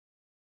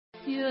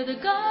You're the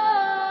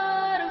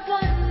God of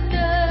wonders.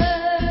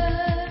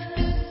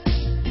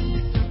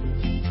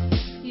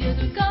 You're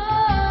the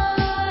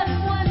God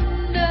of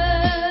wonders.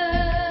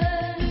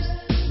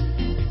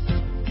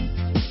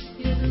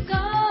 You're the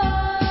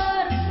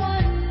God of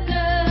wonders.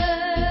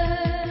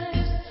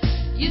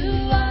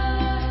 You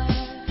are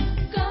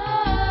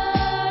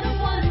God of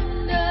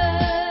wonders.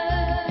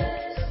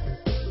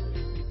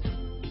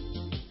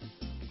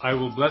 I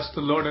will bless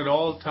the Lord at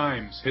all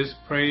times. His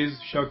praise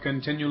shall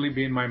continually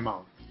be in my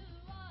mouth.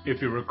 If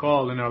you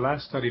recall, in our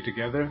last study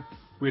together,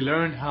 we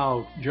learned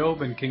how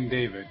Job and King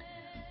David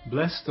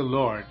blessed the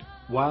Lord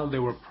while they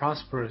were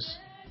prosperous,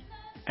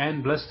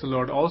 and blessed the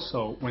Lord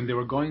also when they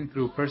were going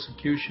through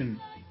persecution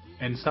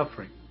and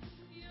suffering.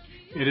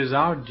 It is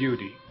our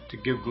duty to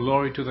give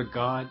glory to the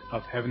God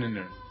of heaven and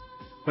earth,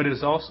 but it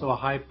is also a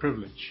high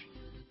privilege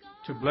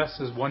to bless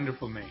His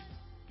wonderful name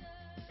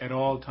at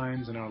all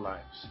times in our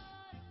lives.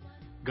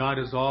 God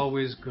is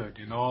always good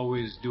and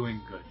always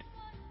doing good.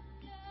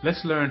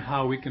 Let's learn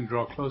how we can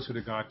draw closer to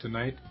God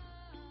tonight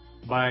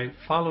by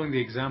following the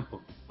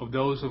example of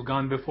those who have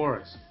gone before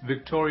us,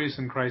 victorious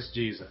in Christ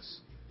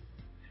Jesus.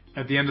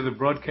 At the end of the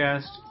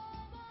broadcast,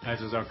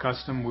 as is our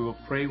custom, we will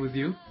pray with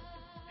you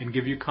and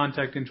give you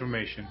contact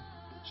information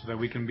so that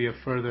we can be of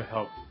further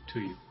help to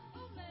you.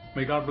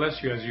 May God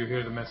bless you as you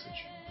hear the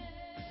message.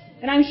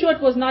 And I'm sure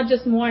it was not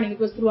just morning, it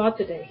was throughout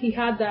the day. He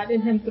had that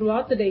in him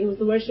throughout the day. He was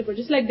the worshiper,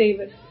 just like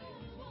David.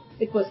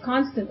 It was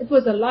constant. It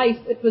was a life.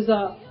 It was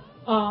a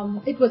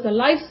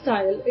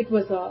lifestyle. It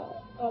was a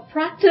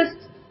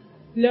practiced,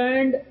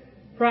 learned,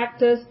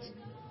 practiced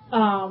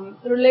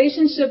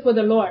relationship with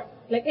the Lord.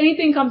 Like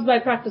anything comes by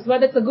practice,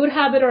 whether it's a good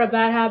habit or a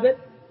bad habit,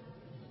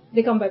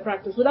 they come by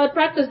practice. Without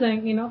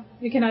practicing,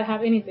 you cannot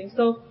have anything.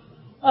 So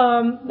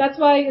that's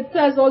why it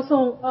says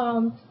also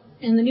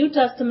in the New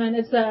Testament,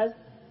 it says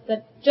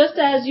that just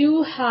as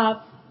you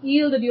have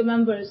yielded your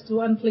members to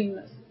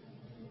uncleanness,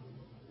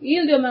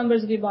 yield your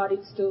members of your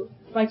bodies to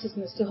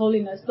righteousness, to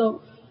holiness.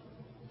 So,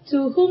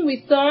 to whom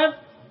we serve,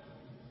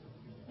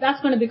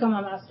 that's going to become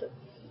our master.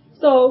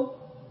 So,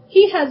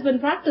 he has been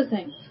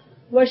practicing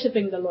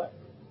worshipping the Lord,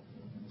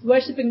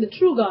 worshipping the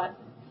true God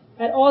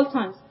at all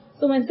times.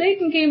 So when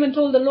Satan came and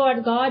told the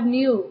Lord, God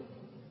knew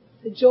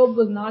that Job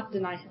will not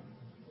deny him.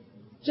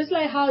 Just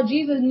like how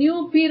Jesus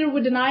knew Peter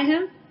would deny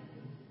him,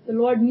 the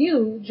Lord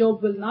knew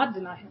Job will not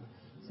deny him.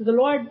 So the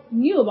Lord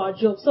knew about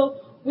Job. So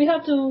we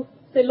have to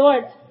say,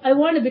 Lord, I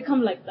want to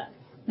become like that.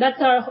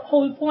 That's our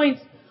whole point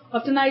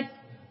of tonight's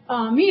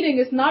meeting,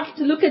 is not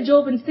to look at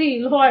Job and see,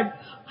 Lord,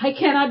 I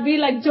cannot be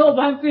like Job,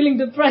 I'm feeling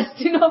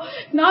depressed.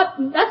 That's not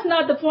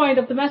the point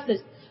of the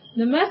message.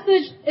 The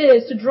message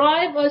is to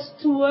drive us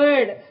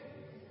toward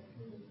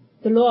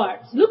the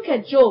Lord. Look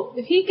at Job.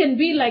 If he can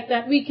be like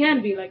that, we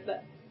can be like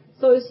that.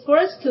 So it's for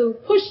us to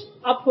push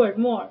upward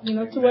more,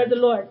 toward the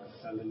Lord.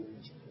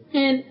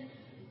 And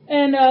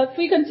if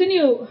we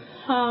continue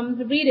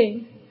the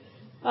reading,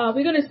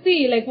 we're going to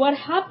see what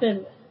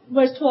happened.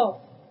 Verse 12.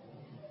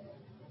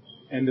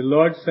 And the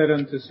Lord said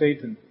unto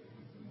Satan,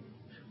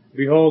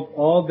 Behold,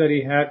 all that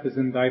he hath is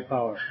in thy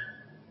power.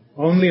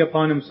 Only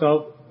upon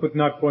himself put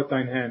not forth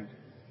thine hand.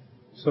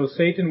 So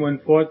Satan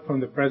went forth from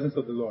the presence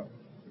of the Lord.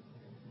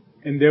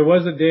 And there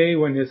was a day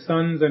when his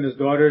sons and his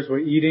daughters were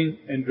eating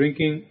and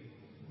drinking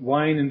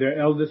wine in their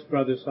eldest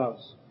brother's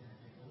house.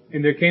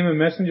 And there came a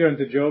messenger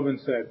unto Job and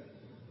said,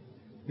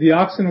 The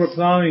oxen were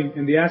plowing,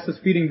 and the asses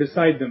feeding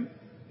beside them,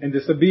 and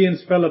the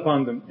Sabaeans fell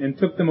upon them, and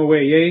took them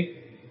away. Yea,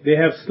 they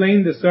have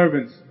slain the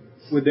servants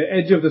with the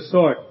edge of the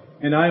sword,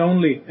 and I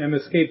only am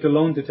escaped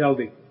alone to tell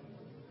thee.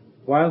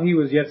 While he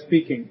was yet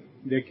speaking,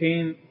 there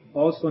came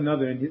also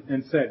another,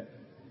 and said,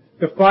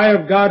 The fire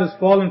of God is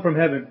fallen from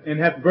heaven, and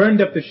hath burned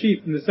up the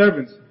sheep and the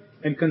servants,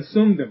 and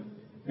consumed them,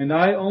 and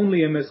I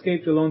only am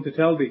escaped alone to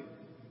tell thee.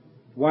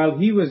 While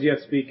he was yet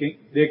speaking,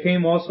 there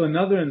came also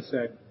another, and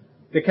said,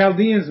 The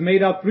Chaldeans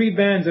made out 3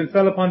 bands, and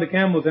fell upon the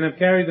camels, and have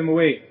carried them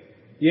away.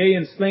 Yea,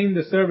 and slain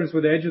the servants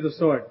with the edge of the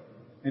sword,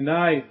 and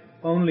I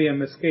only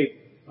am escaped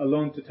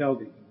alone to tell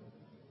thee.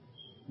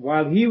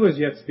 While he was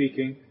yet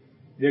speaking,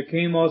 there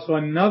came also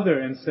another,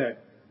 and said,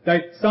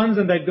 Thy sons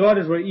and thy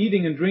daughters were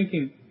eating and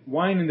drinking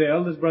wine in their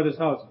eldest brother's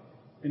house.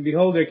 And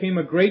behold, there came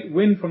a great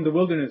wind from the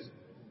wilderness,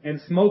 and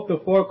smote the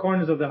 4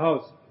 corners of the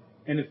house,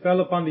 and it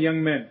fell upon the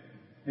young men,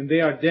 and they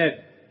are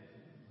dead,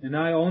 and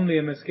I only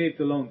am escaped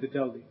alone to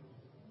tell thee.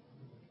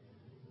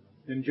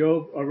 Then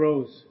Job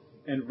arose,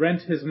 and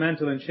rent his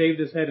mantle, and shaved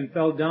his head, and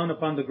fell down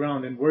upon the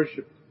ground, and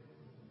worshipped,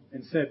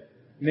 and said,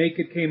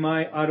 Naked came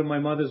I out of my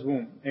mother's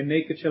womb, and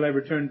naked shall I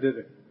return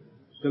thither.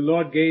 The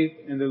Lord gave,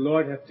 and the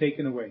Lord hath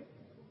taken away.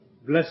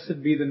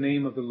 Blessed be the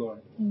name of the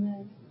Lord.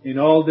 Amen. In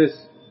all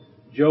this,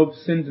 Job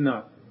sinned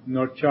not,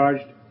 nor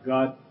charged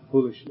God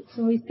foolishly.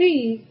 So we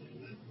see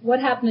what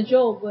happened to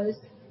Job was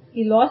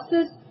he lost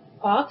his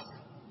ox,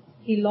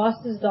 he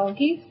lost his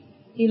donkeys,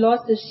 he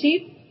lost his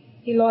sheep,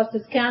 he lost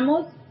his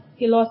camels,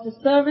 he lost his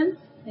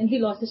servants, and he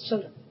lost his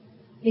children.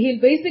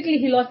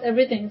 He lost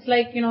everything. It's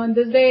like, in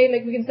this day,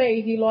 we can say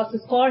he lost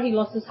his car, he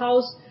lost his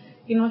house,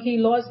 he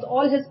lost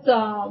all his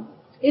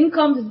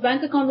income, his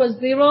bank account was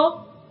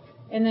zero,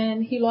 and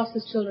then he lost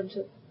his children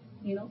too.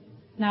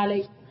 Now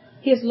like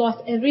he has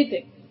lost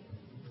everything.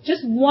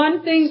 Just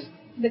one thing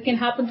that can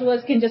happen to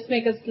us can just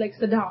make us like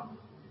sit down.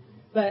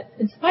 But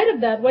in spite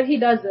of that, what he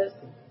does is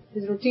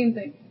his routine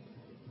thing.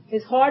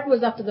 His heart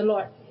was after the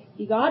Lord.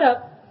 He got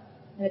up,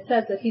 and it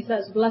says that he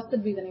says,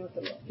 "Blessed be the name of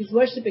the Lord." He's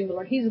worshiping the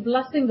Lord. He's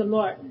blessing the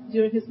Lord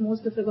during his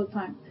most difficult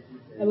time.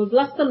 I will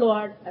bless the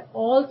Lord at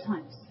all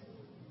times.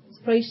 His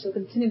praise shall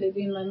continually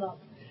be in my mouth.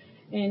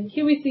 And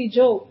here we see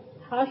Job,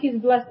 how he's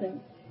blessing.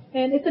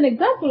 And it's an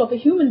example of a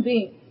human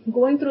being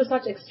going through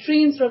such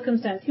extreme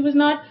circumstance. He was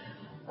not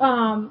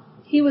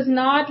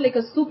like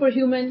a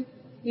superhuman.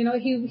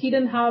 He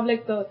didn't have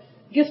like the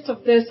gift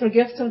of this or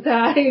gift of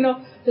that,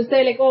 to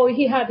say like, oh,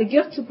 he had the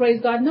gift to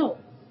praise God. No.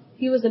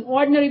 He was an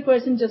ordinary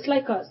person just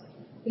like us.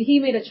 But he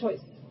made a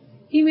choice.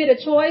 He made a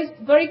choice,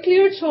 very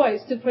clear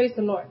choice to praise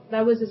the Lord.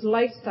 That was his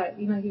lifestyle.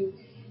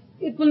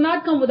 It will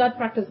not come without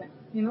practicing,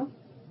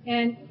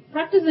 And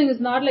practicing is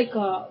not like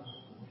a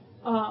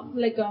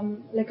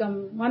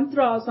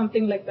mantra or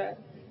something like that.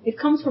 It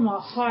comes from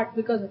our heart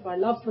because of our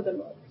love for the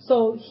Lord.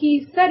 So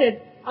he said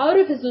it out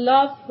of his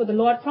love for the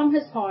Lord from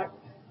his heart.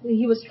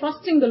 He was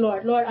trusting the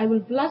Lord. Lord, I will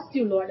bless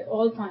you, Lord, at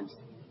all times.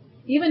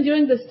 Even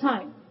during this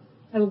time,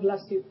 I will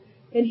bless you.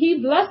 And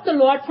he blessed the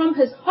Lord from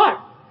his heart.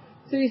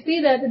 So you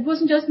see that it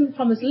wasn't just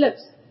from his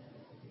lips.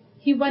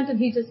 He went and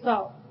he just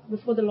fell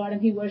before the Lord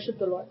and he worshipped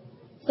the Lord.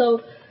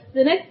 So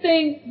the next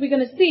thing we're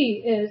going to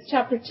see is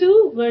chapter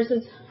 2,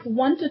 verses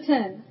 1 to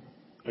 10.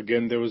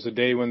 Again, there was a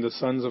day when the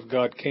sons of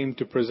God came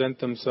to present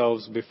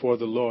themselves before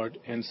the Lord,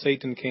 and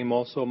Satan came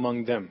also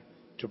among them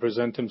to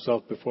present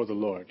himself before the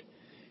Lord.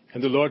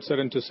 And the Lord said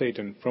unto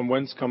Satan, From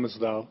whence comest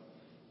thou?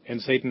 And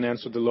Satan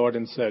answered the Lord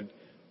and said,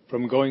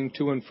 From going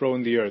to and fro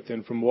in the earth,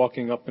 and from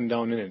walking up and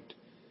down in it.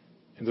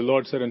 And the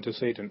Lord said unto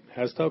Satan,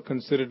 Hast thou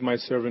considered my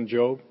servant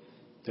Job,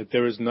 that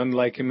there is none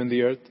like him in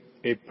the earth,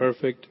 a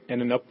perfect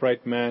and an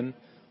upright man,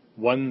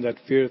 one that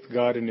feareth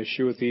God and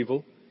escheweth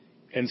evil?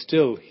 And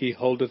still he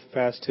holdeth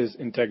fast his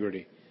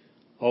integrity,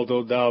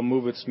 although thou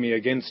movest me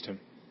against him,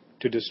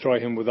 to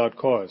destroy him without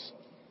cause.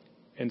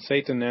 And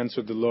Satan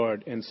answered the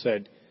Lord and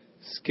said,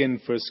 Skin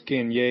for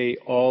skin, yea,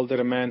 all that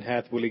a man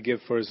hath will he give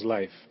for his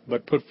life.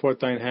 But put forth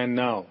thine hand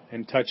now,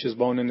 and touch his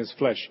bone and his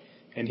flesh,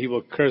 and he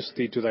will curse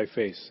thee to thy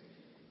face.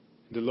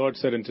 The Lord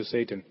said unto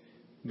Satan,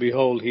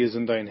 Behold, he is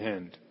in thine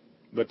hand,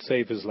 but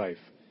save his life.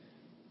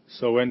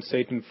 So went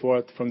Satan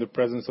forth from the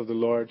presence of the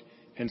Lord,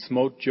 and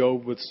smote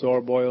Job with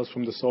sore boils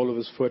from the sole of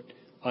his foot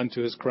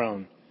unto his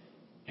crown.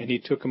 And he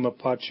took him a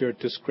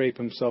potsherd to scrape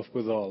himself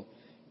withal,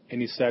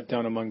 and he sat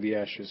down among the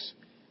ashes.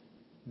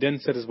 Then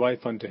said his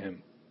wife unto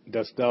him,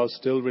 Dost thou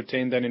still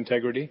retain thine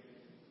integrity?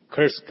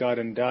 Curse God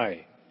and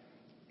die.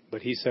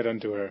 But he said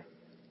unto her,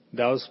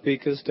 Thou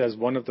speakest as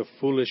one of the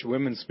foolish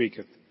women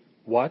speaketh.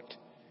 What?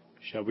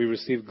 Shall we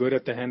receive good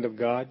at the hand of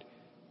God,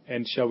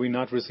 and shall we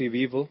not receive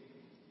evil?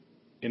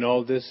 In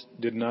all this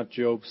did not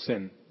Job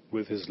sin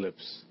with his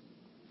lips.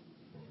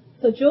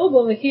 So Job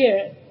over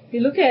here, if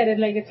you look at it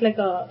like it's like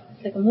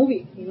a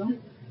movie,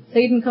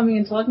 Satan coming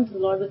and talking to the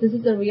Lord, but this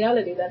is the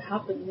reality that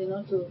happens,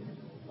 to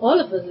all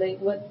of us, like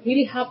what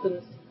really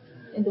happens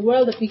in the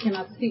world that we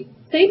cannot see.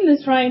 Satan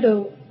is trying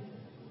to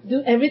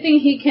do everything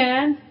he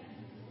can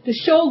to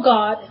show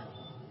God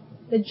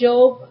that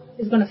Job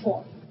is going to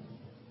fall.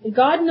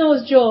 God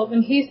knows Job,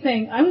 and he's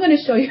saying, I'm going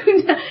to show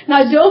you.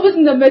 Now Job is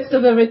in the midst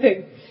of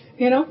everything,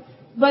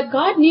 But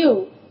God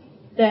knew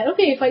that,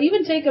 okay, if I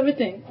even take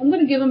everything, I'm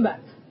going to give him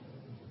back.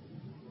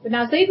 But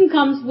now Satan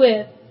comes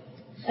with,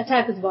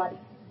 attack his body,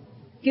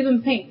 give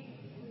him pain.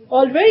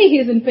 Already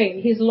he's in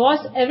pain. He's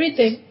lost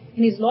everything,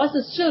 and he's lost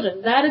his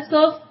children. That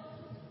itself,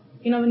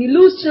 when you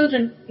lose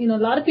children, a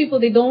lot of people,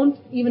 they don't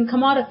even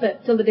come out of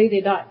it till the day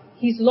they die.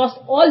 He's lost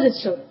all his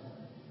children.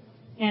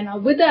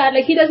 And with that,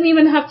 he doesn't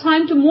even have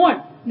time to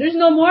mourn. There's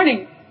no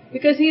mourning,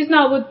 because he's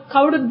now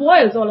covered with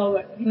boils all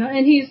over,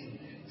 and he's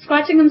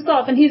scratching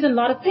himself, and he's in a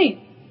lot of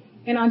pain.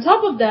 And on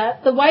top of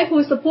that, the wife who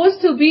is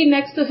supposed to be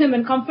next to him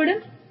and comfort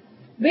him,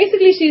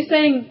 basically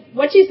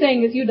what she's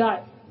saying is, you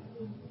die.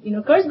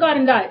 Curse God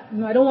and die.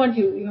 I don't want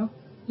you,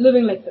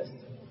 living like this.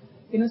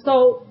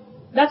 So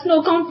that's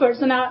no comfort.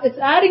 So now it's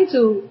adding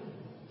to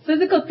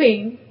physical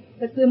pain.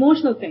 That's the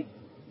emotional thing.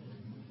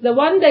 The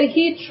one that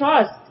he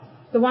trusts,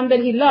 the one that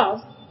he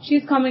loves,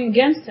 she's coming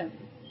against him.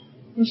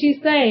 And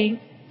she's saying,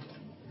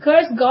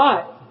 curse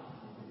God,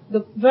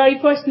 the very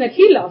person that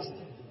he loves.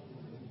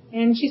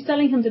 And she's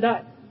telling him to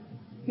die.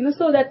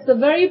 So that's a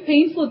very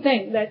painful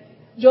thing that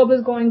Job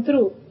is going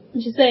through.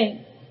 And she's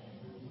saying,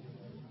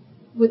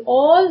 with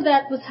all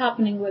that was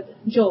happening with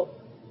Job,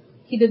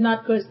 he did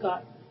not curse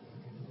God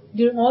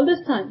during all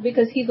this time,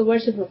 because he's a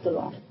worshiper of the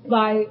Lord.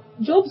 By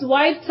Job's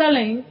wife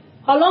telling,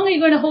 how long are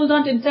you going to hold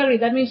on to integrity?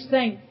 That means she's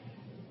saying,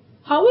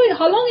 how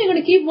long are you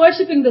going to keep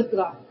worshipping this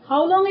God?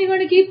 How long are you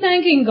going to keep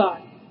thanking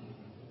God?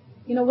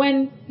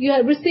 When you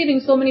are receiving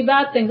so many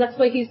bad things, that's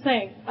why he's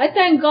saying, I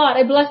thank God,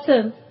 I bless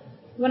him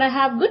when I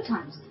have good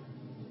times.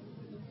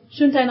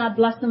 Shouldn't I not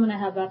bless him when I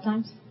have bad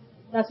times?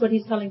 That's what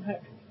he's telling her.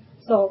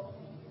 So,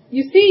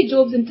 you see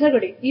Job's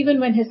integrity, even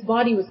when his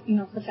body was,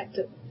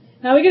 affected.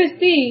 Now we're going to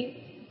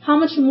see how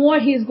much more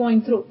he is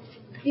going through.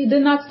 He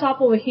did not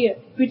stop over here.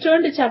 We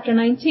turn to chapter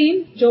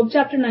 19, Job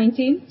chapter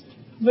 19,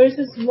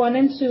 verses 1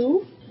 and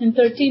 2, and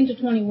 13 to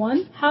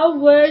 21. How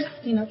worse,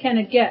 can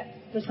it get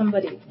for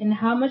somebody, and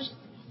how much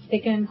they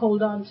can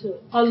hold on to,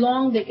 how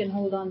long they can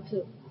hold on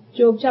to.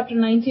 Job chapter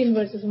 19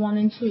 verses 1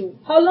 and 2.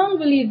 How long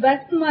will you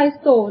vex my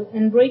soul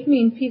and break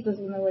me in pieces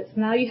with my words?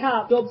 Now you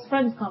have Job's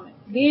friends coming.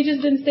 They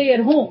just didn't stay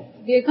at home.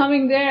 They're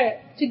coming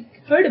there to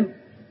hurt him,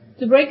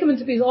 to break him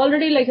into pieces.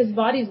 Already like his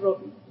body's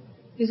broken.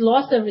 He's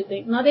lost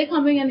everything. Now they're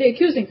coming and they're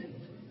accusing him.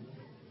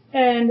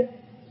 And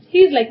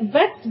he's like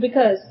vexed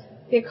because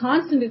they're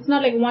constant. It's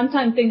not like one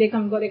time thing they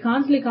come and go. They're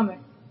constantly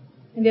coming.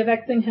 And they're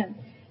vexing him.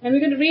 And we're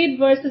going to read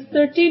verses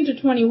 13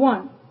 to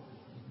 21.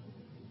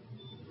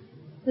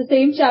 The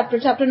same chapter,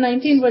 chapter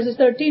 19, verses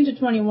 13 to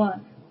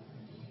 21.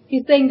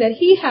 He's saying that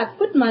he hath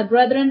put my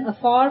brethren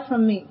afar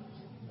from me.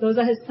 Those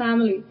are his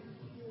family.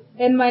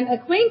 And mine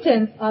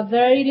acquaintance are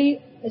verily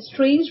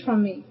estranged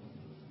from me.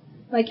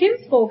 My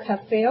kinsfolk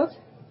have failed.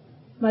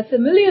 My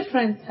familiar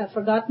friends have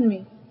forgotten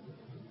me.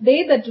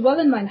 They that dwell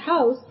in mine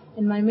house,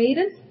 and my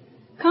maidens,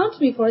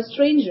 count me for a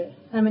stranger.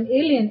 I am an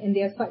alien in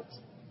their sight.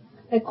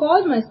 I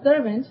called my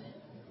servant,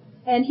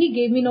 and he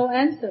gave me no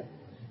answer.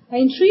 I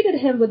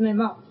entreated him with my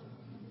mouth.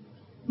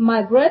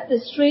 My breath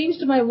is strange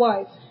to my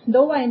wife,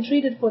 though I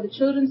entreated for the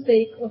children's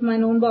sake of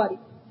mine own body.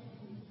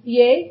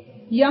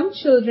 Yea, young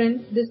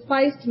children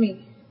despised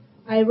me.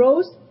 I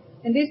rose,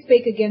 and they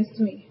spake against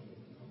me.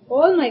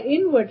 All my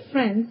inward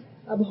friends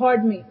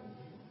abhorred me,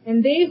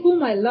 and they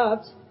whom I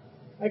loved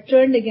are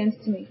turned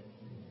against me.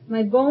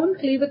 My bone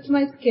cleaveth to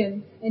my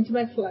skin and to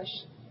my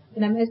flesh,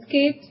 and I am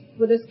escaped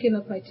with the skin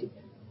of my teeth.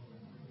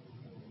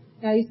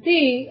 Now you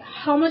see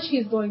how much he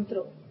is going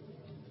through.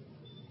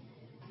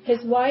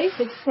 His wife,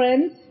 his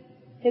friends,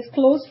 his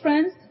close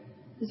friends,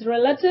 his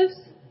relatives,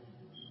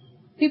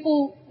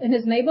 people in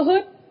his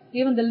neighborhood,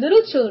 even the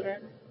little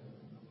children,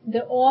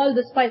 they're all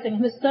despising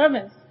him, his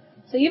servants.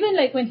 So even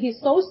like when he's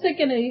so sick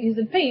and he's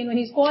in pain, when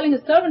he's calling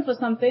his servant for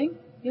something,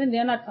 even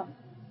they're not coming.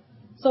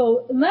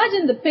 So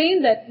imagine the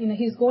pain that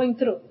he's going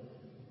through.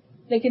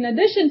 Like in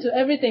addition to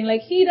everything,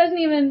 like he doesn't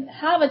even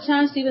have a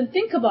chance to even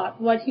think about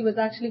what he was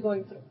actually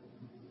going through.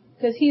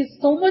 Because he's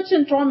so much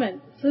in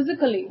torment,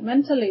 physically,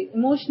 mentally,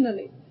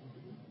 emotionally.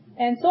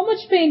 And so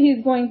much pain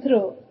he's going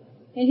through.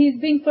 And he's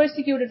being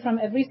persecuted from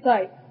every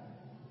side.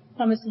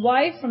 From his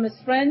wife, from his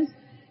friends.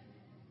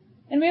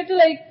 And we have to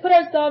put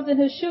ourselves in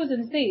his shoes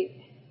and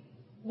see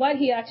what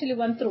he actually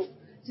went through.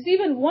 Just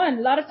even one,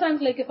 a lot of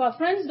times if our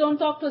friends don't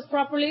talk to us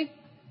properly,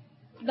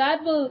 that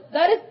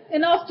is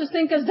enough to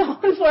sink us down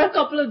for a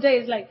couple of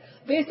days. Like,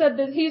 they said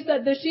this, he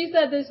said this, she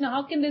said this, now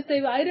how can they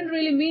say, I didn't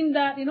really mean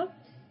that,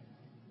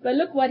 But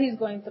look what he's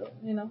going through,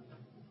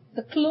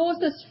 The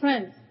closest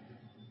friends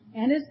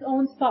and his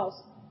own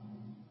spouse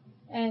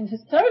and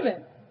his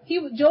servant.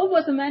 Job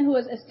was a man who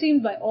was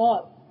esteemed by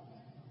all.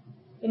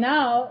 But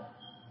now,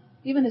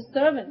 even his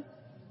servants,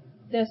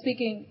 they're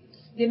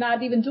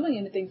not even doing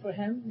anything for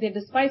him. They're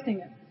despising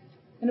him.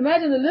 And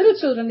imagine the little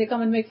children, they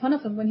come and make fun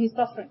of him when he's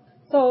suffering.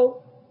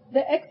 So,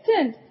 the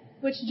extent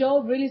which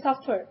Job really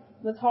suffered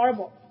was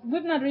horrible.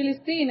 We've not really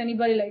seen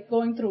anybody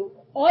going through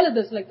all of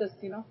this like this,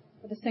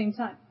 at the same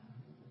time.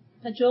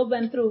 That Job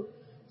went through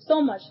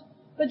so much.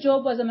 But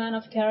Job was a man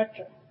of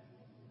character.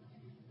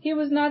 He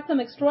was not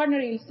some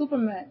extraordinary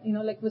superman,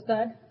 like we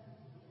said.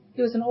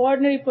 He was an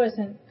ordinary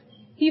person.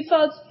 He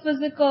felt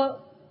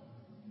physical,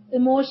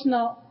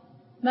 emotional,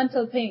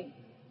 mental pain.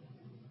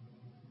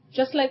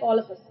 Just like all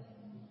of us.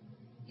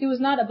 He was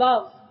not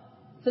above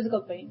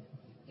physical pain.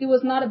 He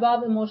was not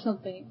above emotional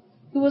pain.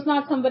 He was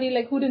not somebody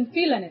who didn't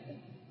feel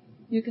anything.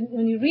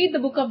 When you read the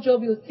book of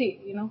Job, you'll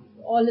see,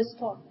 all his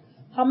talk.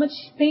 How much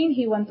pain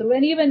he went through.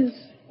 And even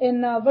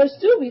in verse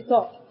 2 we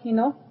saw,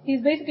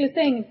 he's basically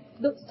saying,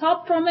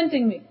 stop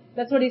tormenting me.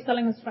 That's what he's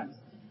telling his friends.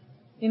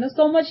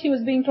 So much he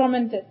was being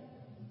tormented.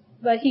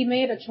 But he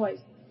made a choice.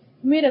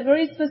 He made a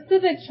very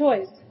specific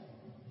choice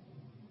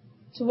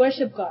to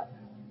worship God.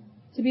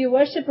 To be a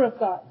worshiper of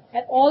God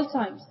at all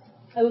times.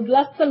 I will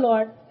bless the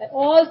Lord at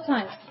all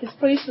times. His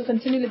praise will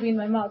continually be in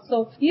my mouth.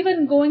 So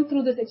even going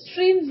through this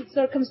extreme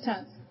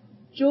circumstance,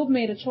 Job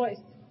made a choice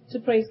to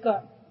praise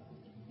God.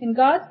 And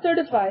God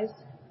certifies.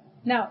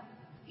 Now,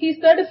 he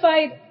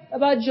certified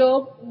about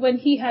Job when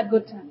he had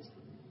good times.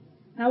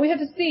 Now we have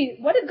to see,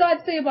 what did God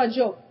say about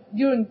Job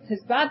during his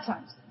bad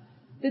times?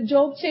 Did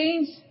Job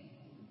change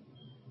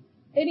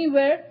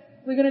anywhere?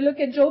 We're going to look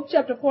at Job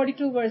chapter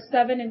 42 verse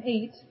 7 and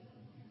 8.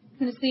 We're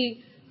going to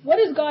see, what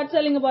is God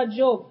telling about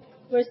Job?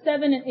 Verse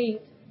 7 and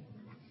 8.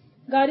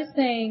 God is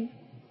saying,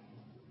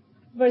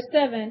 verse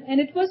 7, and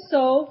it was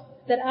so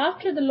that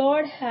after the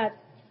Lord had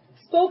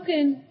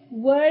spoken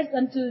words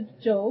unto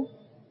Job,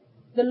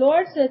 the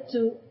Lord said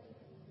to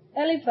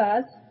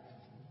Eliphaz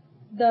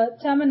the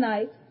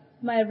Temanite,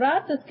 my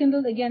wrath is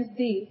kindled against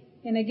thee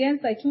and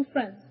against thy two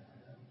friends,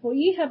 for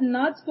ye have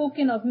not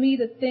spoken of me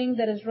the thing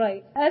that is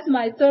right, as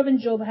my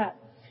servant Job hath.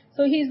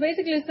 So he's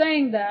basically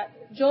saying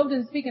that Job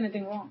didn't speak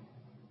anything wrong.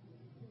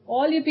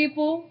 all you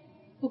people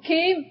who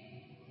came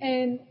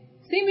and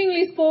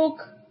seemingly spoke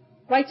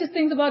righteous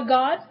things about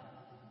God,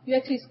 you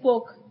actually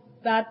spoke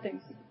bad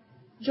things.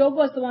 Job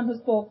was the one who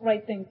spoke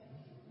right things.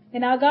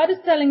 And now God is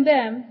telling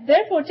them,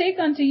 therefore take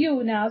unto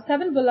you now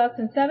 7 bullocks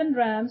and 7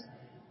 rams,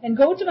 and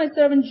go to my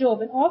servant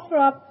Job, and offer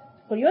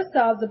up for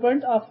yourselves a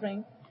burnt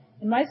offering,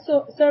 and my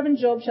servant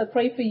Job shall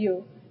pray for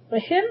you. For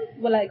him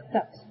will I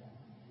accept,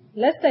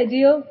 lest I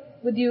deal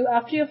with you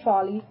after your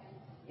folly,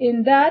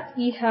 in that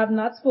ye have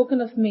not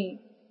spoken of me,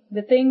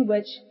 the thing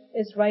which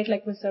is right,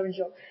 like my servant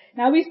Job.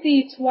 Now we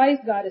see twice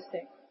God is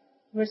saying.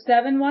 Verse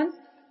 7 once,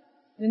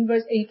 and in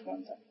verse 8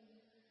 once.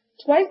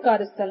 Twice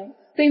God is telling.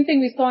 Same thing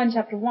we saw in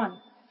chapter 1,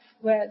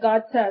 where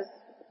God says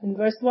in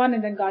verse 1,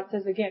 and then God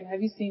says again,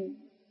 have you seen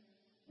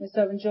my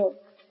servant Job?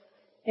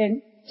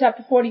 In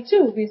chapter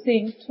 42, we're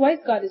seeing twice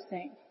God is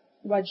saying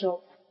about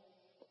Job.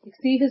 You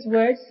see his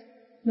words,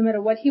 no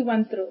matter what he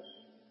went through,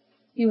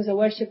 he was a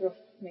worshipper of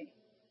me.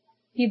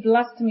 He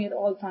blessed me at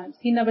all times.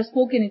 He never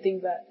spoke anything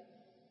bad.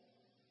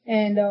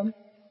 And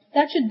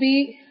that should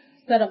be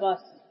said of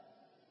us.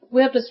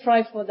 We have to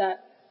strive for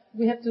that.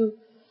 We have to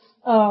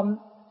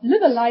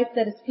live a life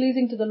that is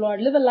pleasing to the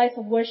Lord. Live a life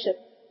of worship.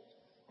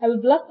 I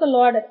will bless the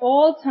Lord at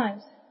all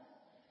times.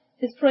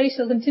 His praise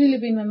shall continually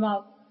be in my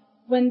mouth.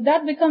 When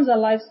that becomes our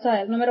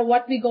lifestyle, no matter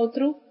what we go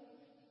through,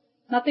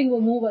 nothing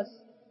will move us.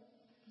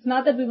 It's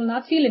not that we will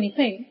not feel any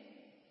pain.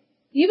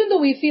 Even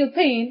though we feel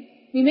pain,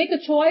 we make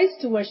a choice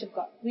to worship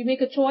God. We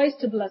make a choice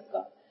to bless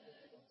God.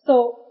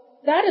 So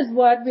that is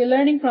what we're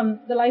learning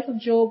from the life of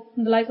Job,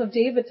 from the life of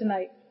David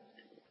tonight.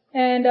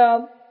 And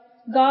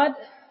God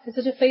is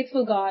such a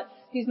faithful God.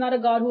 He's not a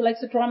God who likes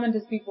to torment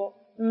his people.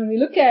 When we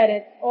look at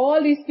it,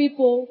 all these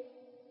people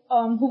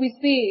who we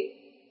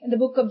see in the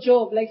book of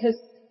Job, like his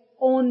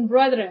own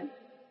brethren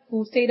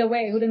who stayed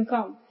away, who didn't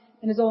come,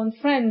 and his own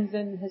friends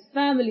and his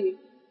family,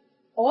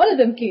 all of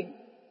them came.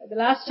 The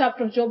last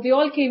chapter of Job, they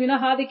all came. You know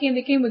how they came?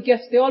 They came with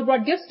gifts. They all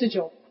brought gifts to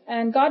Job.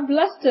 And God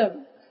blessed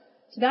him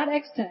to that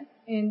extent.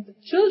 And the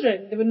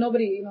children, there were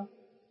nobody,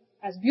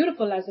 as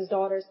beautiful as his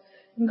daughters.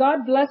 And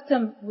God blessed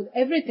him with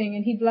everything,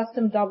 and he blessed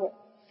him double.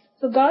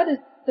 So God is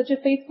such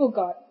a faithful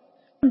God.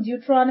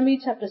 Deuteronomy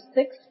chapter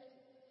 6,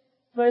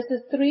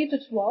 verses 3 to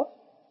 12.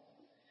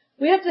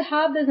 We have to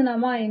have this in our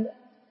mind,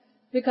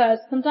 because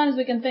sometimes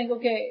we can think,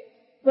 okay,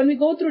 when we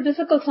go through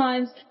difficult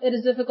times, it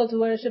is difficult to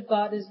worship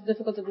God, it is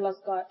difficult to bless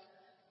God.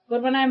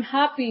 But when I'm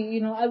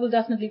happy, I will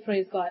definitely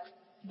praise God.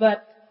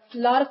 But a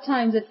lot of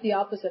times it's the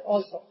opposite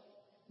also.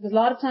 Because a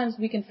lot of times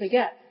we can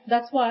forget.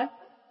 That's why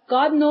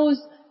God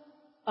knows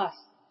us.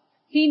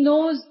 He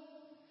knows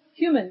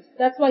humans.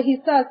 That's why he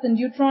says in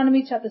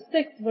Deuteronomy chapter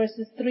 6,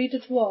 verses 3 to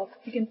 12.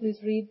 If you can please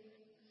read.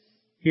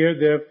 Hear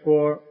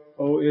therefore,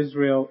 O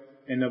Israel,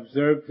 and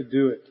observe to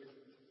do it,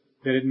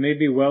 that it may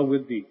be well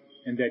with thee,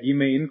 and that ye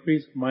may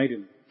increase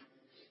mightily,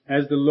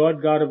 as the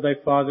Lord God of thy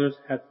fathers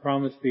hath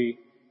promised thee,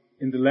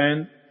 in the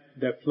land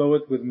that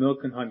floweth with milk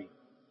and honey.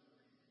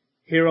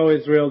 Hear, O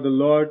Israel, the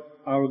Lord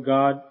our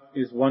God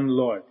is one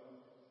Lord,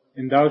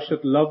 and thou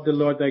shalt love the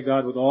Lord thy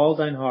God with all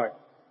thine heart,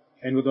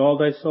 and with all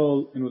thy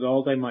soul, and with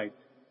all thy might.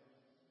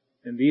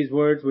 And these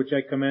words which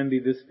I command thee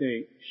this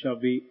day shall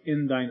be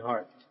in thine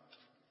heart.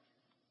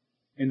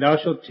 And thou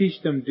shalt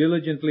teach them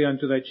diligently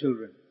unto thy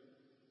children,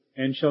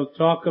 and shalt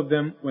talk of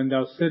them when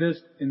thou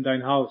sittest in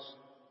thine house,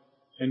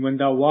 and when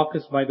thou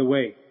walkest by the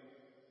way,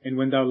 and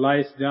when thou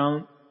liest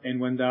down, and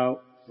when thou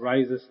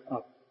risest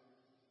up.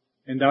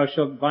 And thou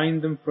shalt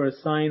bind them for a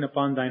sign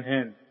upon thine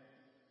hand,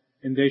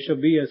 and they shall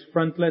be as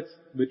frontlets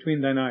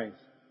between thine eyes.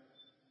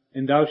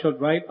 And thou shalt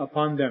write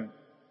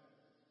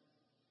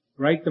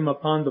them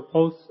upon the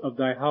posts of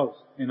thy house,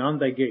 and on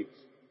thy gates.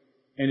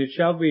 And it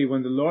shall be,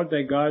 when the Lord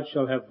thy God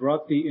shall have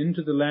brought thee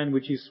into the land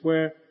which he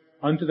sware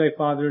unto thy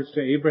fathers,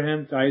 to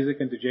Abraham, to Isaac,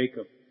 and to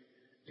Jacob,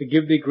 to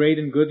give thee great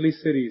and goodly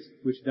cities,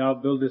 which thou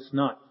buildest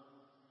not,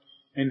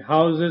 and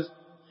houses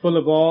full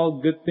of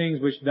all good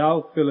things which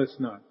thou fillest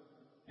not,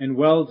 and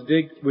wells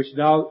digged which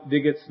thou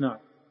diggedst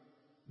not,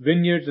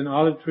 vineyards and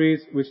olive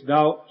trees which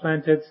thou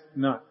plantedst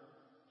not.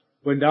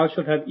 When thou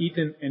shalt have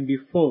eaten and be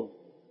full,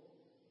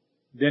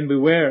 then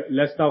beware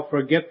lest thou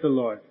forget the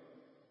Lord,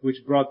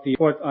 which brought thee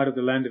forth out of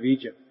the land of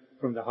Egypt,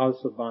 from the house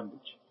of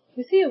bondage.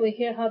 We see over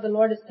here how the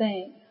Lord is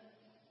saying,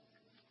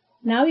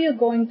 now you're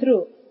going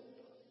through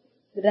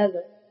the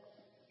desert.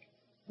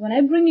 When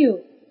I bring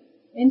you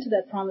into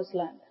that promised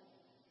land,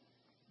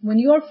 when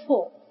you are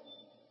full,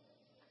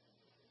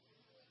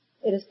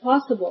 it is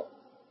possible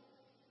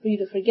for you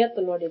to forget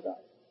the Lord your God.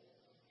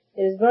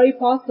 It is very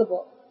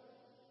possible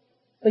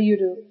for you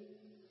to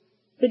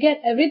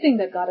forget everything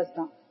that God has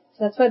done.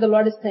 So that's why the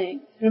Lord is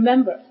saying,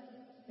 remember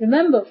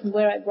from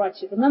where I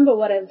brought you. Remember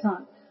what I've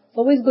done. It's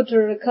always good to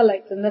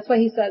recollect, and that's why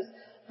he says,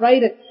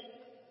 write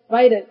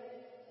it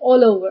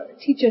all over.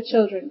 Teach your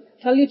children.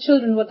 Tell your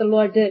children what the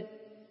Lord did.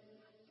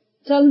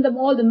 Tell them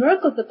all the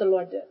miracles that the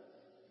Lord did.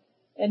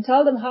 And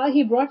tell them how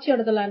he brought you out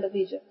of the land of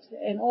Egypt,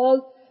 and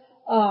all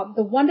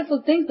the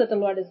wonderful things that the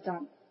Lord has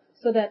done,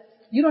 so that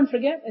you don't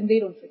forget and they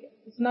don't forget.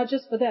 It's not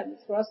just for them,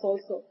 it's for us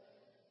also.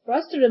 For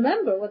us to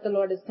remember what the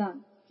Lord has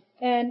done.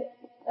 And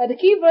the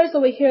key verse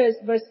over here is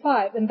verse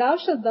 5. And thou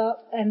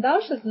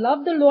shalt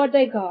love the Lord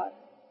thy God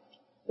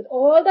with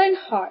all thine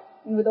heart,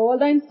 and with all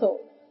thine soul,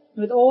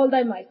 and with all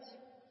thy might.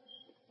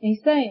 And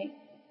he's saying,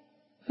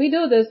 if we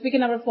do this, we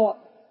can never fall.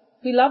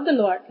 If we love the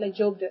Lord, like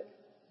Job did.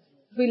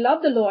 If we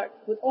love the Lord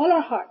with all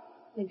our heart,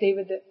 like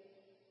David did.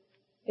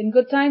 In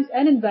good times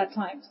and in bad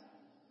times,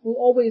 we'll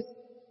always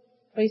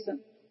praise Him.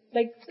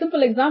 Like,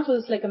 simple example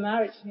is like a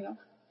marriage,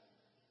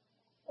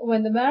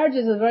 When the marriage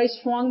is a very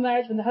strong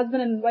marriage, when the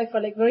husband and wife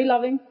are like very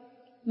loving,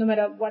 no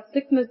matter what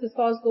sickness the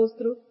spouse goes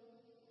through,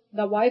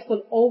 the wife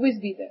will always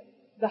be there.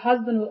 The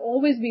husband will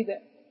always be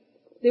there.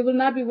 They will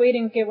not be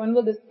waiting, okay, when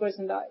will this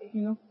person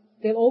die,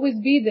 They'll always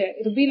be there.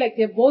 It'll be like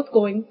they're both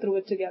going through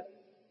it together.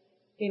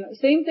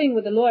 Same thing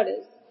with the Lord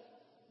is,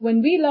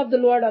 when we love the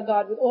Lord our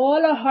God with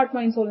all our heart,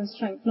 mind, soul, and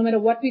strength, no matter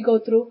what we go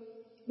through,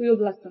 we will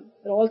bless Him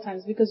at all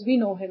times because we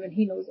know Him and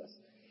He knows us.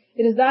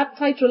 It is that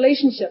tight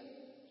relationship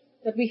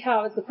that we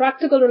have. It's a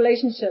practical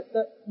relationship,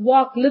 the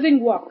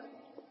living walk.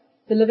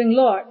 The living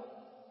Lord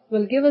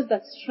will give us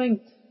that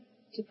strength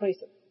to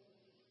praise Him.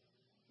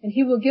 And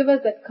He will give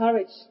us that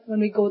courage when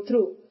we go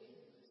through.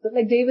 But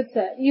like David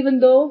said, even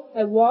though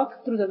I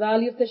walk through the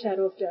valley of the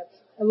shadow of death,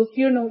 I will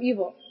fear no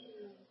evil,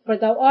 for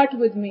Thou art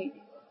with me.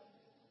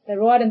 Thy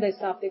rod and Thy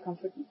staff, they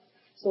comfort me.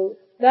 So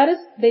that is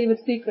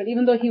David's secret.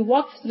 Even though he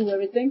walked through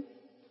everything,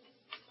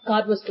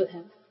 God was with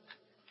him.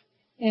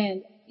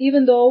 And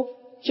even though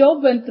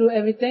Job went through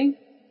everything,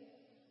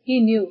 he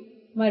knew,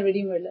 my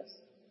Redeemer lives.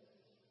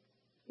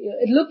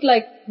 It looked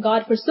like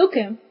God forsook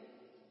him,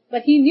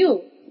 but he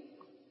knew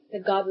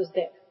that God was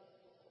there.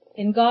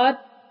 And God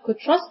could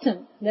trust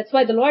him. That's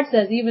why the Lord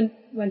says even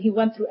when he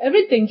went through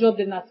everything, Job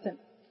did not sin.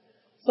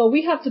 So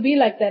we have to be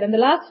like that. And the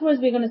last verse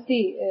we're going to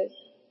see is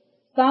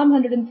Psalm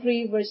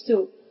 103 verse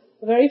 2.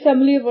 A very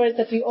familiar verse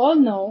that we all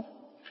know.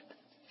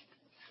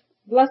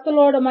 Bless the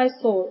Lord, O my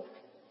soul,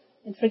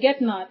 and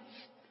forget not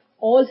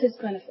all His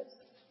benefits.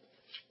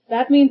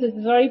 That means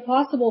it's very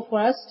possible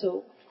for us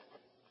to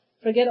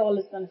forget all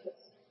His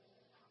benefits.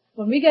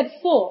 When we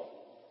get full,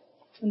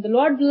 when the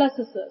Lord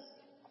blesses us,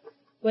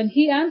 when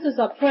He answers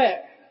our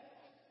prayer,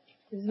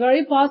 it's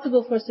very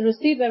possible for us to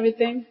receive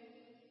everything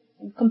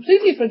and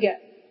completely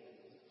forget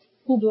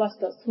who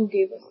blessed us, who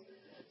gave us.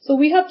 So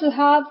we have to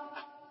have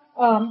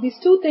these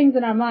two things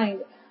in our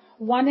mind.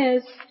 One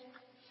is,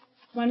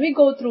 when we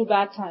go through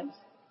bad times,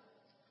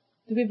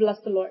 do we bless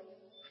the Lord?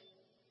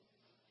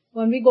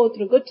 When we go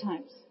through good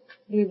times,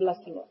 do we bless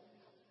the Lord?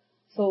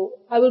 So,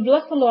 I will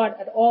bless the Lord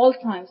at all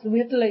times. So we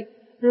have to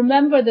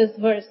remember this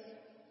verse.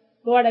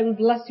 Lord, I will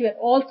bless you at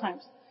all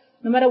times.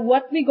 No matter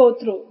what we go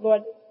through,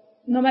 Lord,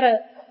 no matter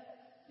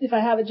if I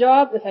have a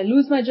job, if I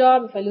lose my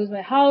job, if I lose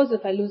my house,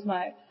 if I lose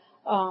my,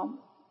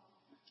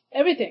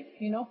 everything,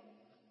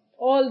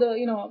 all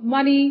the,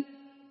 money,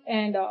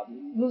 and,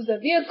 lose the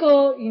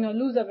vehicle,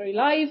 lose our very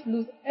life,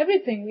 lose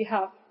everything we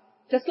have.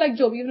 Just like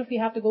Job, even if we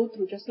have to go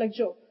through, just like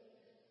Job.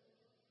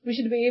 We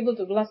should be able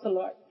to bless the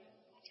Lord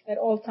at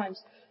all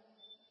times.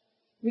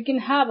 We can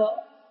have a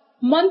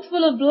month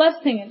full of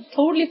blessing and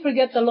totally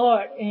forget the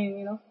Lord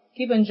and,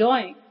 keep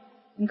enjoying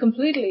and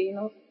completely,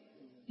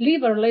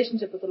 leave our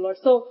relationship with the Lord.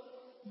 So,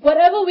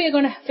 whatever we are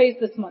going to face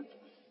this month,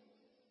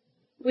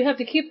 we have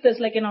to keep this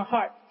in our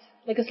heart,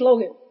 like a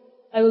slogan.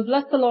 I will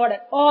bless the Lord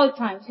at all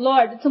times.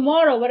 Lord,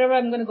 tomorrow, whatever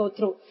I'm going to go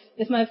through.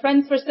 If my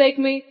friends forsake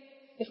me,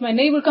 if my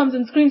neighbor comes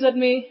and screams at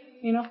me,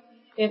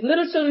 if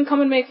little children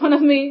come and make fun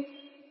of me,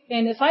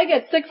 and if I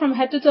get sick from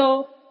head to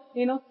toe,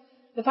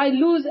 if I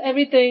lose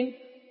everything,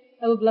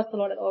 I will bless the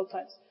Lord at all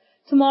times.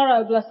 Tomorrow I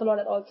will bless the Lord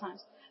at all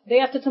times. Day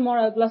after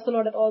tomorrow I will bless the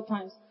Lord at all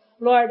times.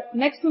 Lord,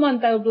 next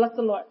month I will bless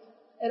the Lord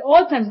at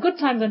all times, good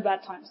times and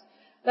bad times.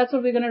 That's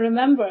what we're going to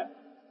remember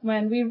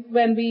when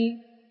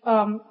we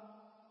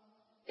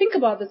think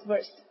about this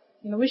verse.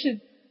 We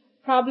should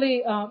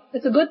probably,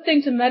 it's a good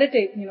thing to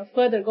meditate,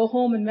 further, go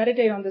home and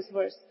meditate on this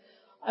verse.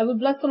 I will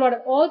bless the Lord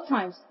at all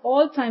times.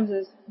 All times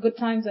is good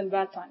times and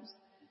bad times.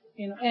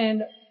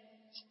 And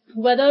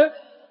whether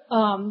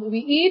we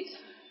eat,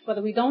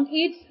 whether we don't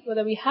eat,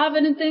 whether we have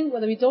anything,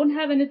 whether we don't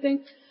have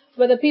anything,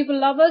 whether people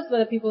love us,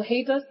 whether people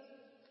hate us,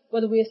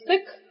 whether we are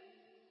sick,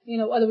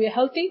 whether we are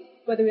healthy,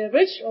 whether we are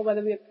rich or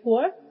whether we are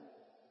poor,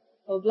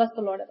 I will bless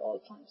the Lord at all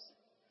times.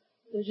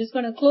 So we're just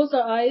going to close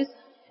our eyes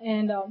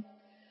and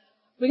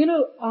we're going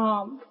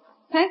to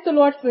thank the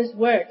Lord for His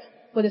word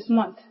for this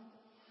month.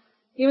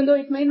 Even though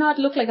it may not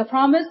look like a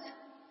promise,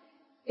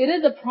 it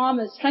is a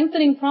promise,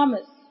 strengthening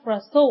promise for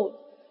our soul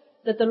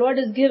that the Lord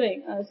is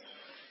giving us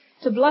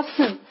to bless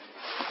Him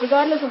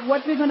regardless of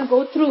what we're going to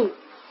go through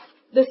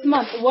this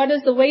month. What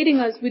is awaiting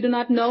us, we do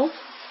not know,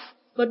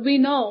 but we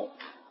know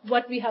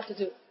what we have to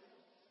do.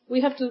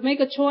 We have to make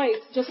a choice,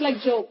 just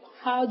like Job.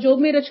 How Job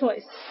made a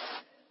choice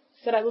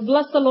that I will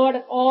bless the Lord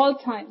at all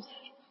times.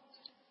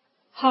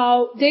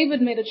 How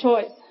David made a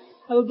choice.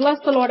 I will bless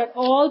the Lord at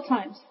all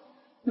times.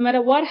 No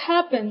matter what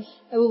happens,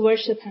 I will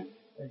worship Him.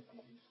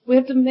 We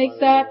have to make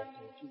that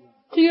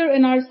clear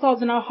in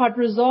ourselves, in our heart.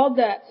 Resolve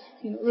that.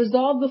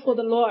 Resolve before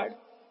the Lord.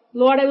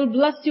 Lord, I will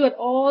bless you at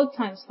all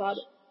times,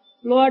 Father.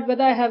 Lord,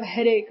 whether I have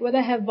headache, whether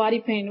I have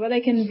body pain, whether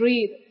I can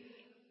breathe,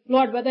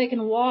 Lord, whether I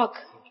can walk,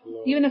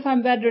 even if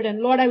I'm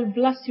bedridden, Lord, I will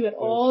bless you at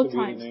all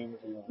times.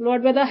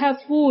 Lord, whether I have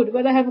food,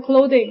 whether I have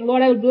clothing,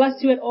 Lord, I will bless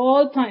you at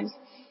all times.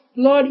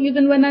 Lord,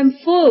 even when I'm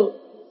full,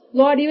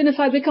 Lord, even if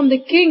I become the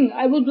king,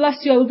 I will bless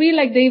you. I will be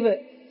like David.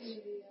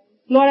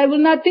 Lord, I will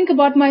not think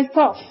about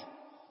myself.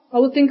 I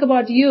will think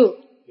about you.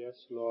 Yes,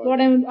 Lord.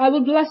 Lord, I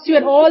will bless you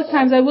at all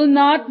times. I will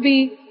not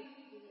be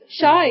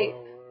shy.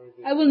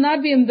 I will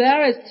not be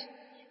embarrassed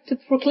to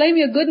proclaim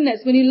your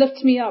goodness when you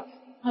lift me up.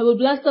 I will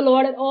bless the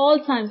Lord at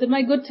all times, at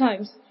my good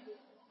times.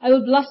 I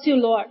will bless you,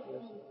 Lord.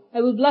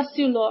 I will bless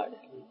you, Lord.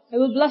 I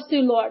will bless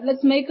you, Lord.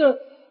 Let's make a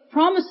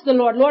promise to the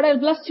Lord. Lord, I will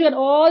bless you at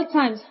all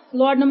times.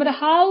 Lord, no matter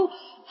how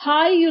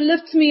high you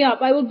lift me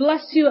up, I will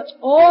bless you at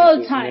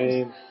all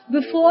times.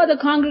 Before the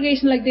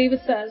congregation, like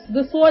David says,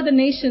 before the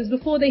nations,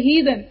 before the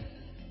heathen,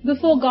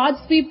 before God's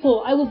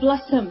people, I will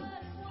bless him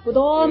with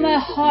all my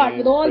heart,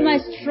 with all my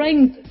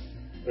strength.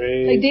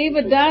 Like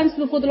David danced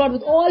before the Lord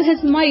with all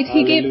his might.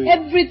 He gave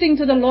everything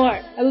to the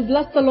Lord. I will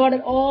bless the Lord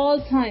at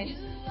all times.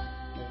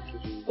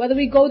 Whether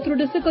we go through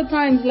difficult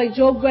times like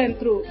Job went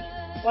through,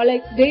 or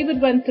like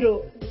David went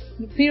through,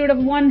 the period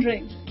of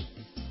wandering,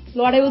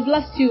 Lord, I will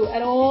bless you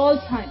at all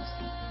times.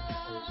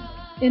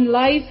 In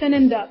life and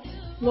in death.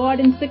 Lord,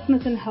 in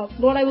sickness and health.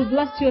 Lord, I will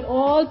bless you at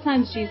all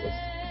times, Jesus.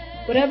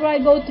 Whatever I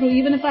go through,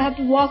 even if I have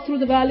to walk through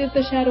the valley of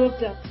the shadow of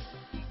death.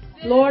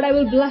 Lord, I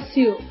will bless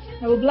you.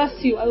 I will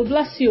bless you. I will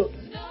bless you.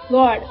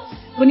 Lord,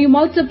 when you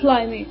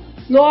multiply me.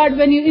 Lord,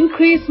 when you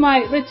increase my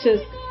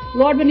riches.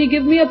 Lord, when you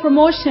give me a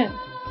promotion.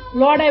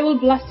 Lord, I will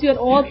bless you at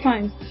all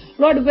times.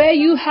 Lord, where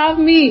you have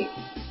me,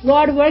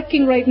 Lord,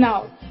 working right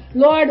now.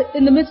 Lord,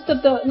 in the midst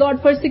of the,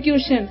 Lord,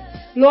 persecution.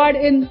 Lord,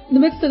 in the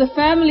midst of the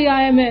family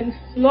I am in.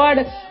 Lord,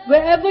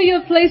 wherever you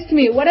have placed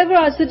me, whatever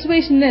our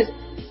situation is,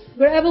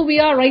 wherever we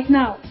are right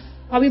now,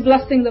 are we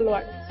blessing the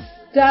Lord?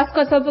 To ask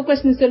ourselves a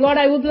question, say, Lord,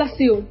 I will bless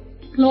you.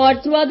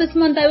 Lord, throughout this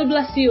month I will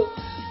bless you.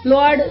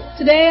 Lord,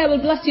 today I will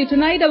bless you.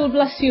 Tonight I will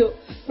bless you.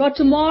 Lord,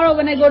 tomorrow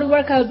when I go to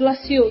work, I will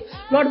bless you.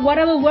 Lord,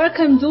 whatever work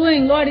I'm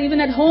doing, Lord, even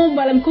at home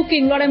while I'm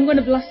cooking, Lord, I'm going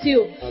to bless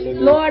you.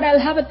 Hallelujah. Lord, I'll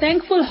have a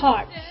thankful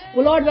heart.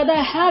 Well, Lord, whether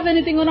I have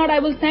anything or not, I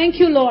will thank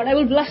you, Lord. I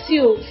will bless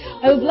you.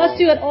 I will bless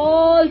you at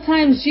all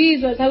times,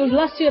 Jesus. I will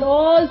bless you at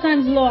all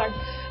times, Lord.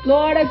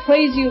 Lord, I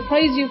praise you,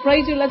 praise you,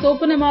 praise you. Let's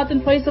open our mouth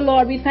and praise the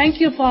Lord. We thank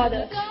you,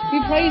 Father. We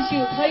praise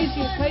you, praise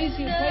you, praise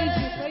you, praise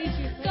you, praise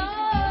you.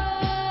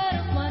 God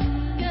of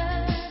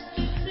wonders,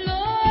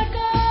 Lord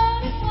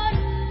God of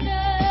wonders,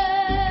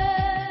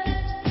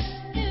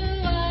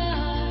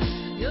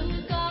 you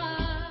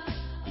God.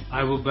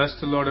 I will bless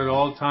the Lord at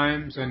all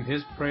times, and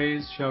his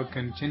praise shall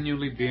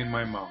continually be in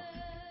my mouth.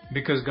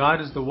 Because God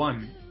is the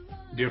one,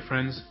 dear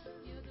friends,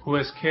 who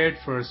has cared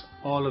for us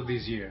all of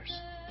these years.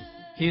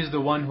 He is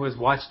the one who has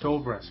watched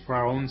over us for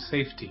our own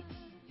safety.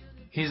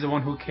 He is the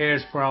one who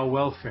cares for our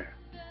welfare.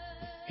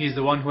 He is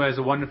the one who has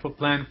a wonderful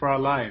plan for our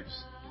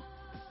lives.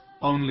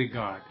 Only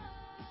God.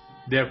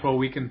 Therefore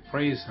we can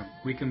praise him.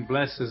 We can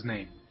bless his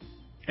name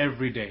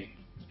every day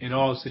in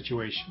all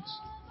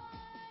situations.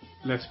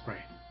 Let's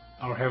pray.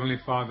 Our Heavenly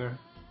Father,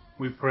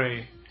 we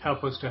pray,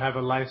 help us to have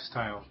a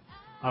lifestyle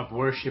of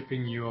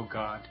worshiping you, O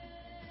God.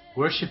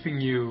 Worshiping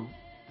you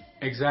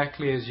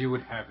exactly as you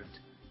would have it,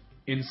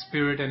 in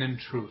spirit and in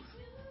truth.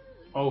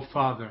 O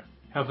Father,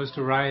 help us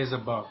to rise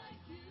above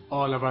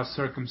all of our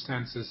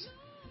circumstances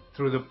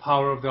through the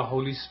power of the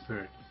Holy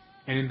Spirit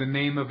and in the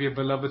name of your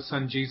beloved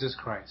Son Jesus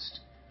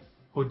Christ,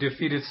 who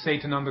defeated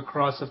Satan on the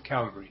cross of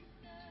Calvary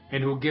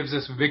and who gives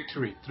us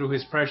victory through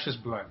his precious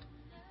blood.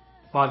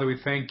 Father, we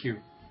thank you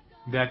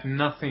that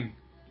nothing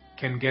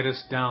can get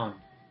us down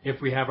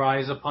if we have our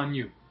eyes upon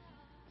you.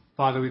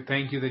 Father, we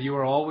thank you that you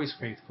are always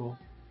faithful,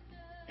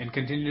 and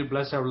continue to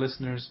bless our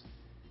listeners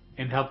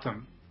and help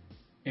them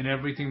in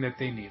everything that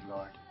they need,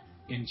 Lord.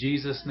 In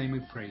Jesus' name we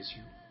praise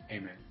you.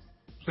 Amen.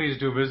 Please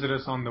do visit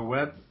us on the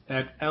web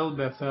at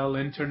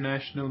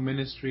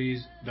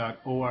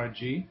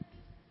elbethelinternationalministries.org.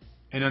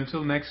 And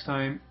until next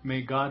time,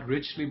 may God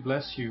richly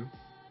bless you,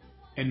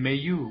 and may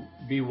you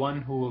be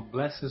one who will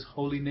bless his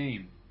holy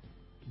name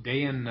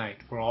day and night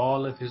for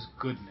all of his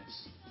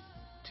goodness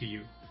to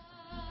you.